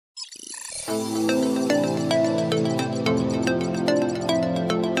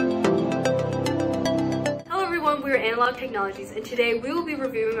We're Analog Technologies, and today we will be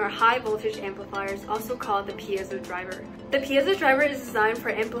reviewing our high voltage amplifiers, also called the piezo driver. The piezo driver is designed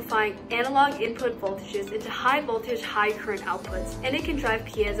for amplifying analog input voltages into high voltage, high current outputs, and it can drive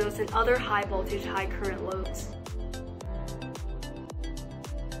piezos and other high voltage, high current loads.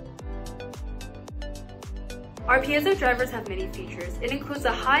 Our piezo drivers have many features. It includes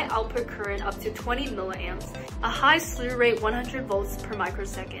a high output current up to 20 milliamps, a high slew rate 100 volts per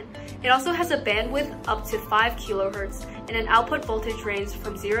microsecond. It also has a bandwidth up to 5 kilohertz and an output voltage range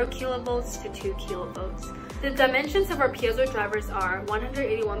from 0 kilovolts to 2 kilovolts. The dimensions of our piezo drivers are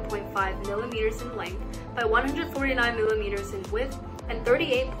 181.5 millimeters in length by 149 millimeters in width and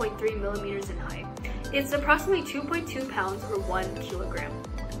 38.3 millimeters in height. It's approximately 2.2 pounds or 1 kilogram.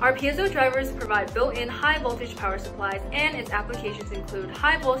 Our piezo drivers provide built-in high voltage power supplies, and its applications include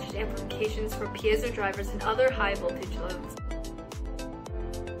high voltage amplifications for piezo drivers and other high voltage loads.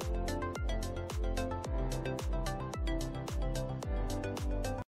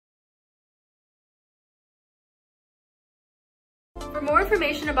 For more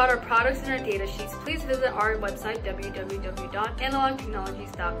information about our products and our data sheets, please visit our website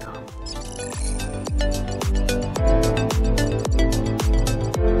www.analogtechnologies.com.